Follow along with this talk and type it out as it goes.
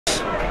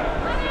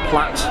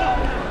flat.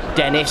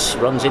 Dennis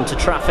runs into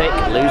traffic,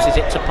 loses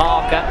it to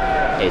Parker.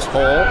 Here's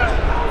Hall,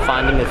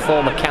 finding the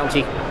former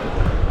county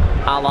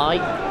ally,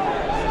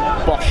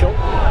 Boschel,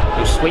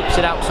 who sweeps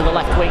it out to the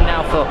left wing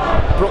now for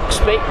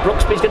Brooksby.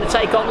 Brooksby's going to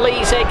take on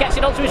Lees here, gets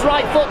it onto his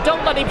right foot,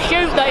 don't let him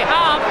shoot, they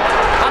have,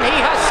 and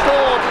he has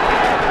scored.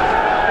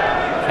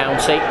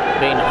 County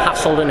being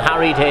hassled and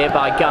harried here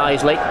by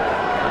Guiseley.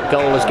 That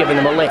goal has given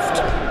them a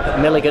lift.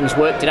 Milligan's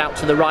worked it out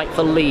to the right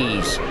for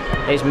Lees.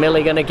 Here's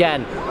Milligan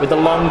again with the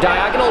long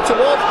diagonal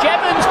towards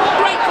Jevons.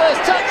 Great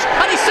first touch,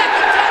 and his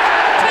second touch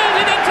turns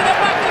it into the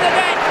back of the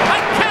net.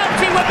 And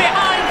County were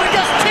behind for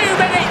just 2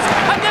 minutes,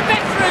 and the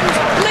veterans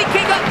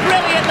linking up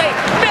brilliantly.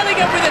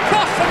 Milligan with a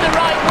cross from the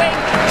right wing.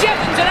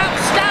 Jevons an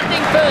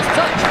outstanding first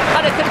touch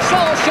and a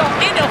control shot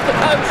in off the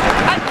post.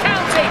 And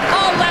County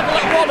are level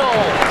at 1-1.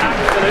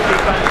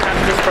 Absolutely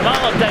fantastic from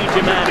our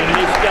danger man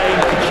in this game.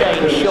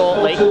 Change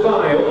shortly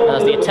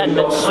as the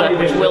attendance,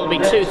 which will be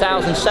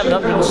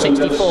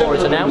 2,764,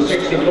 is announced.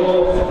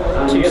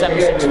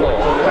 2,764.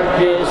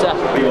 Here's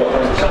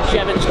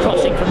Jevons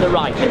crossing from the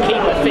right. The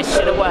keeper fists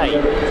it away.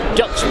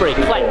 Duxbury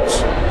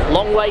collects,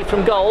 long way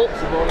from goal,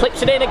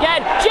 clips it in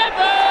again.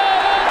 Jevons!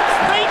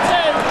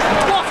 3-2.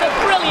 What a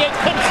brilliant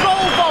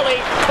control volley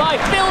by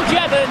Phil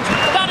Jevons.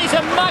 That is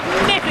a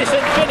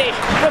magnificent finish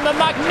from a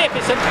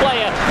magnificent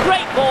player.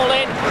 Great ball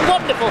in,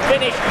 wonderful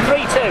finish,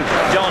 3-2.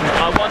 John,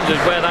 I wondered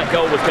where that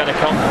goal was going to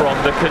come from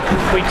because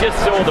we just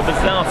saw the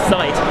bizarre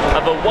sight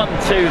of a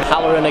 1-2.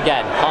 Halloran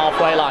again,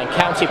 halfway line.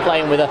 County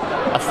playing with a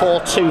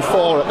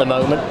 4-2-4 at the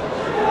moment.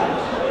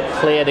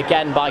 Cleared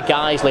again by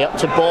Guiseley, up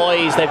to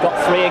Boys. They've got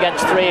 3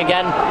 against 3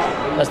 again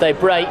as they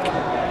break.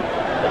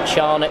 But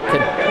Charnock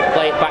can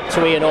play it back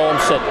to Ian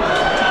Ormson.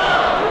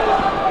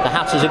 The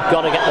Hatters have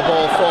got to get the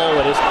ball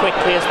forward as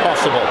quickly as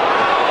possible.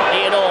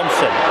 Ian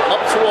Ormson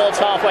up towards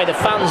halfway. The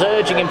fans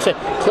urging him to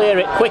clear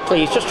it quickly.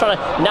 He's just trying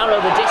to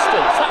narrow the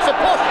distance. That's a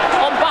push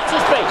on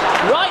Battersby,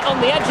 right on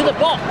the edge of the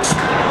box.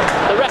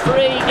 The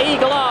referee,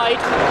 eagle-eyed,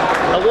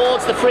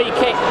 awards the free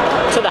kick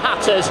to the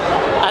Hatters.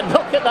 And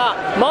look at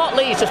that. Mark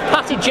Lees has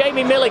patted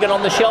Jamie Milligan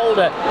on the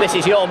shoulder. This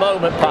is your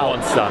moment, pal.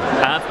 Come on, son.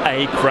 Have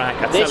a crack.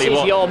 I tell you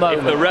what, your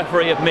moment. If the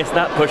referee had missed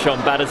that push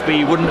on Battersby,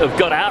 he wouldn't have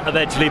got out of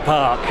Edgeley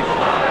Park.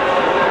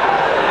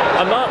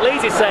 And Mark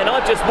Lees is saying,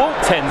 I've just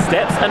walked 10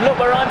 steps and look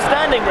where I'm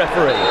standing,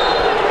 referee.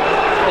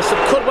 This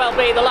could well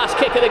be the last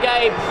kick of the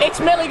game. It's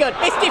Milligan.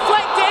 It's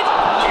deflected.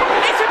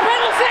 It's a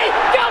penalty.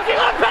 County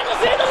got a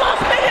penalty in the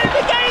last minute of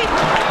the game.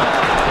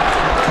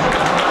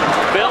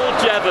 Phil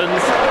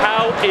Jevons,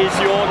 how is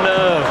your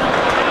nerve?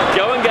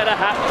 Go and get a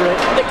hat-trick.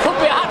 There could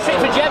be a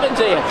hat-trick for Jevons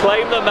here.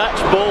 Claim the match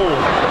ball.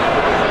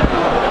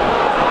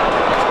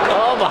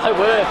 Oh my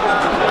word.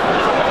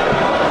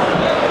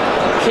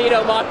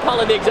 Keno, my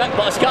pal in the exec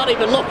box, can't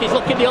even look. He's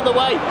looking the other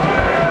way.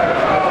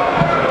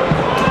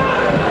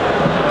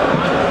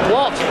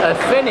 What a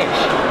finish.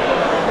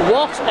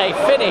 What a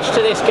finish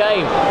to this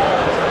game.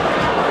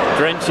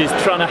 Drench is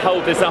trying to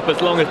hold this up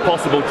as long as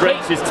possible.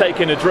 Drench is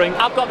taking a drink.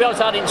 I've got to be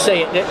honest, I didn't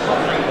see it.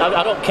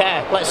 I don't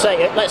care. Let's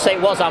say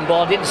it was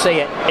handball. I didn't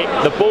see it.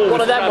 The ball One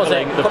was of them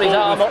travelling. was it? The Put his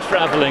ball arm was up.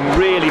 travelling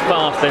really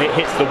fast and it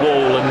hits the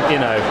wall, and you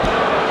know,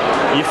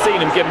 you've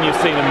seen him given,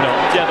 you've seen him not.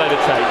 Jevo to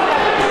take.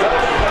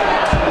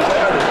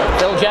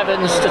 Phil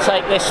Jevons to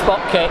take this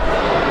spot kick.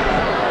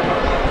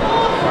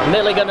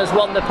 Milligan has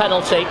won the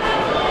penalty.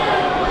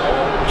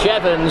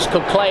 Jevons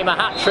could claim a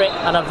hat-trick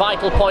and a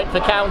vital point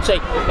for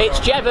County. It's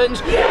Jevons.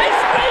 It's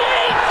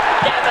free!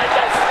 Jevons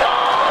has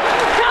scored!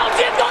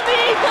 County have got the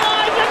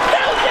equaliser!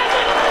 Phil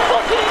Jevons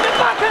puts it in the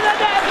back of the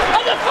net,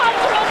 and the fans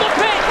are on the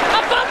pitch.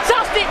 A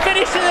fantastic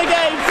finish to the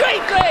game.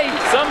 3-3.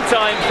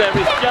 Sometimes there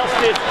is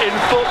justice in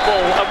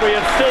football, and we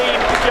have seen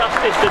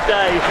justice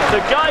today.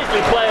 The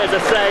Guiseley players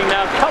are saying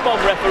now, come on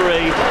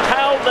referee,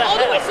 how the hell?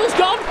 The whistle's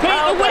gone, Pete,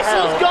 the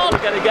whistle's gone.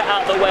 We're going to get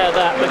out of the way of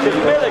that because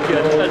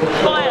Milligan has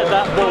fired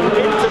that ball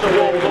into the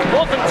wall that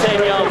wasn't 10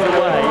 yards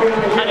away,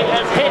 and it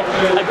has hit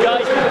a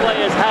Guiseley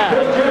player's hand,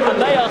 and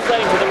they are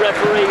saying to the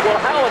referee, well,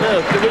 how on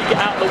earth do we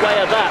get out of the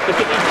way of that,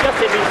 because he's just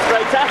hit it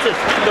straight at us.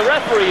 The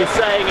referee is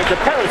saying it's a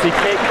penalty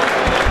kick.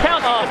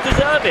 County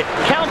deserve it.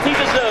 County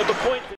deserve a point.